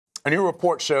A new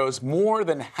report shows more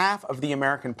than half of the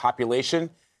American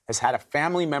population has had a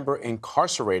family member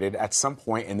incarcerated at some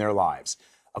point in their lives.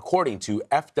 According to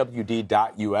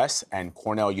FWD.US and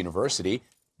Cornell University,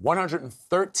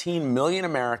 113 million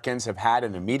Americans have had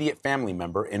an immediate family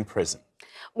member in prison.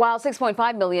 While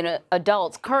 6.5 million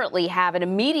adults currently have an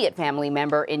immediate family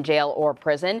member in jail or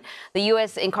prison, the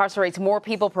U.S. incarcerates more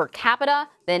people per capita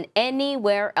than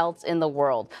anywhere else in the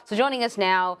world. So joining us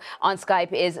now on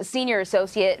Skype is Senior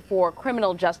Associate for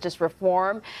Criminal Justice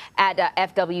Reform at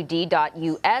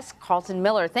FWD.US, Carlton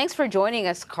Miller. Thanks for joining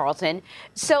us, Carlton.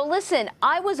 So listen,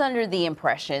 I was under the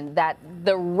impression that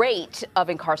the rate of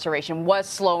incarceration was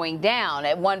slowing down.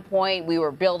 At one point, we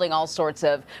were building all sorts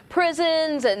of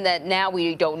prisons and that now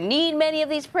we don't need many of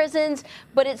these prisons,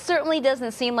 but it certainly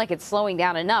doesn't seem like it's slowing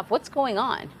down enough. What's going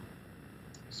on?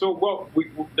 So, well,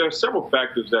 there are several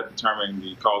factors that determine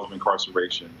the cause of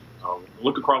incarceration.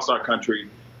 Look across our country,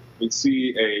 we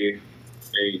see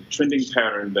a trending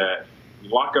pattern that we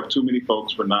lock up too many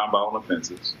folks for nonviolent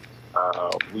offenses.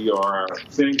 We are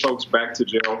sending folks back to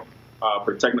jail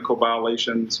for technical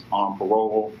violations, on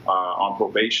parole, on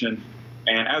probation.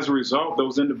 And as a result,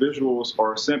 those individuals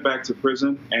are sent back to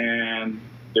prison and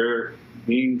they're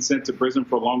being sent to prison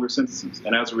for longer sentences.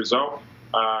 And as a result,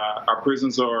 our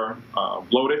prisons are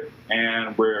bloated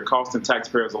and we're costing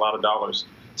taxpayers a lot of dollars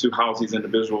to house these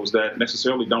individuals that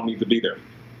necessarily don't need to be there.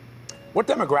 What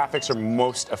demographics are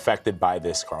most affected by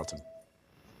this, Carlton?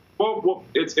 Well,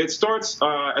 it starts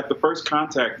at the first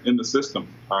contact in the system.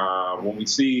 When we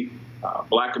see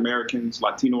Black Americans,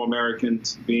 Latino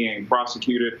Americans being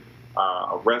prosecuted,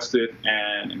 arrested,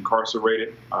 and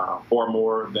incarcerated far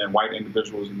more than white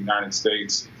individuals in the United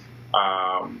States,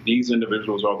 these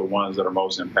individuals are the ones that are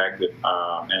most impacted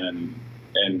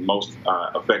and most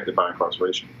affected by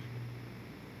incarceration.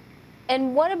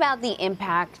 And what about the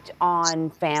impact on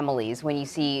families when you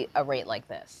see a rate like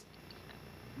this?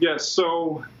 Yes,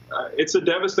 so it's a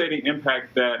devastating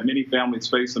impact that many families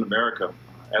face in America.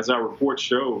 As our report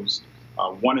shows,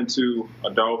 1 in 2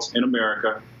 adults in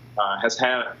America has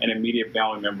had an immediate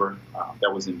family member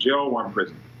that was in jail or in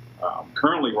prison.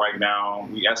 Currently, right now,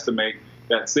 we estimate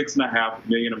that 6.5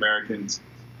 million Americans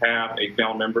have a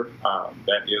family member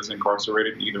that is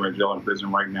incarcerated, either in jail or in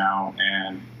prison right now.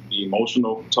 And the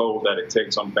emotional toll that it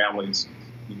takes on families,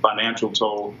 the financial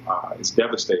toll is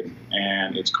devastating.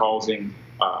 And it's causing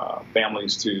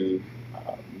families to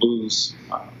lose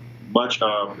much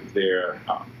of their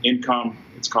income.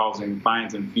 It's causing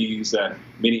fines and fees that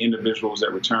many individuals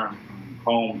that return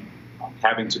home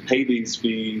having to pay these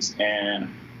fees and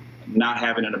not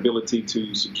having an ability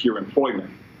to secure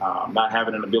employment, not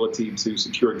having an ability to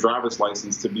secure a driver's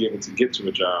license to be able to get to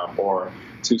a job or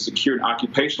to secure an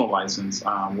occupational license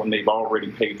when they've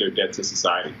already paid their debt to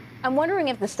society. I'm wondering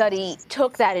if the study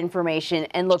took that information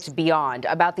and looked beyond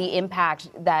about the impact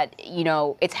that,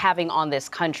 it's having on this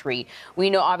country.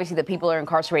 We know, obviously, that people who are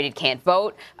incarcerated can't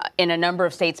vote. In a number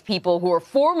of states, people who are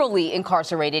formerly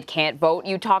incarcerated can't vote.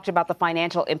 You talked about the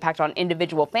financial impact on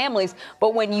individual families.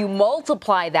 But when you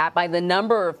multiply that by the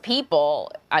number of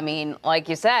people, I mean, like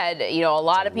you said, a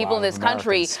lot of people in this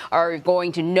country are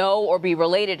going to know or be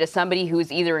related to somebody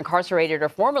who's either incarcerated or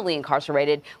formerly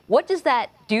incarcerated. What does that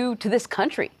do to this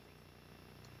country?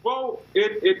 Well,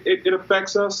 it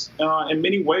affects us in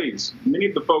many ways. Many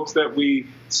of the folks that we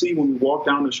see when we walk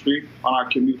down the street on our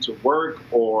commute to work,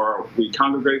 or we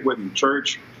congregate with in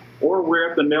church, or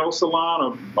we're at the nail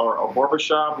salon or a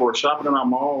barbershop or shopping in our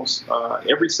malls,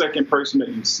 every second person that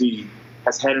you see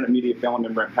has had an immediate family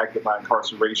member impacted by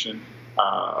incarceration.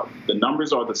 The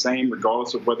numbers are the same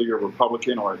regardless of whether you're a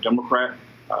Republican or a Democrat.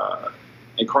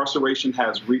 Incarceration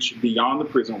has reached beyond the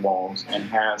prison walls and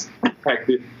has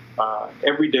impacted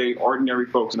everyday, ordinary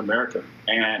folks in America.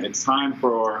 And it's time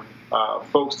for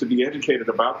folks to be educated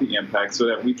about the impact so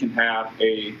that we can have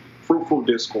a fruitful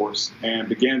discourse and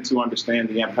begin to understand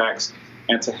the impacts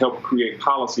and to help create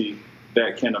policy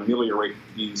that can ameliorate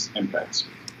these impacts.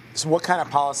 So what kind of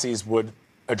policies would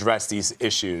address these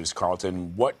issues,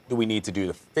 Carlton? What do we need to do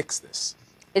to fix this?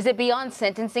 Is it beyond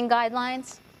sentencing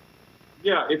guidelines?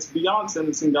 Yeah, it's beyond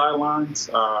sentencing guidelines.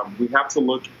 We have to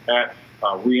look at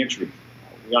reentry.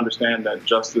 We understand that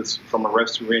justice from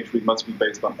arrest to reentry must be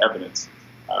based on evidence.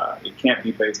 It can't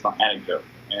be based on anecdote.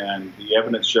 And the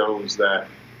evidence shows that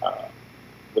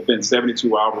within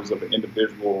 72 hours of an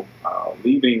individual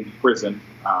leaving prison,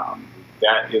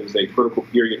 that is a critical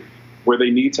period where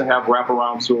they need to have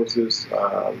wraparound sources,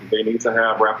 they need to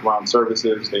have wraparound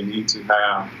services, they need to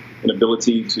have an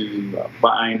ability to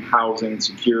find housing,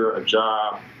 secure a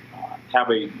job, have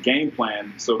a game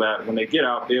plan so that when they get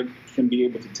out, they can be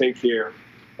able to take care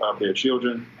of their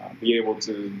children, be able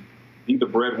to be the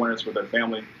breadwinners for their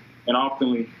family, and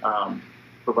often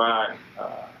provide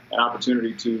an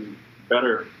opportunity to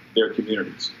better their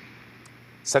communities.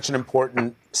 Such an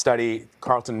important study.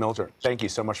 Carlton Miller, thank you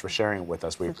so much for sharing it with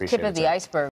us. We appreciate it. Tip of the iceberg.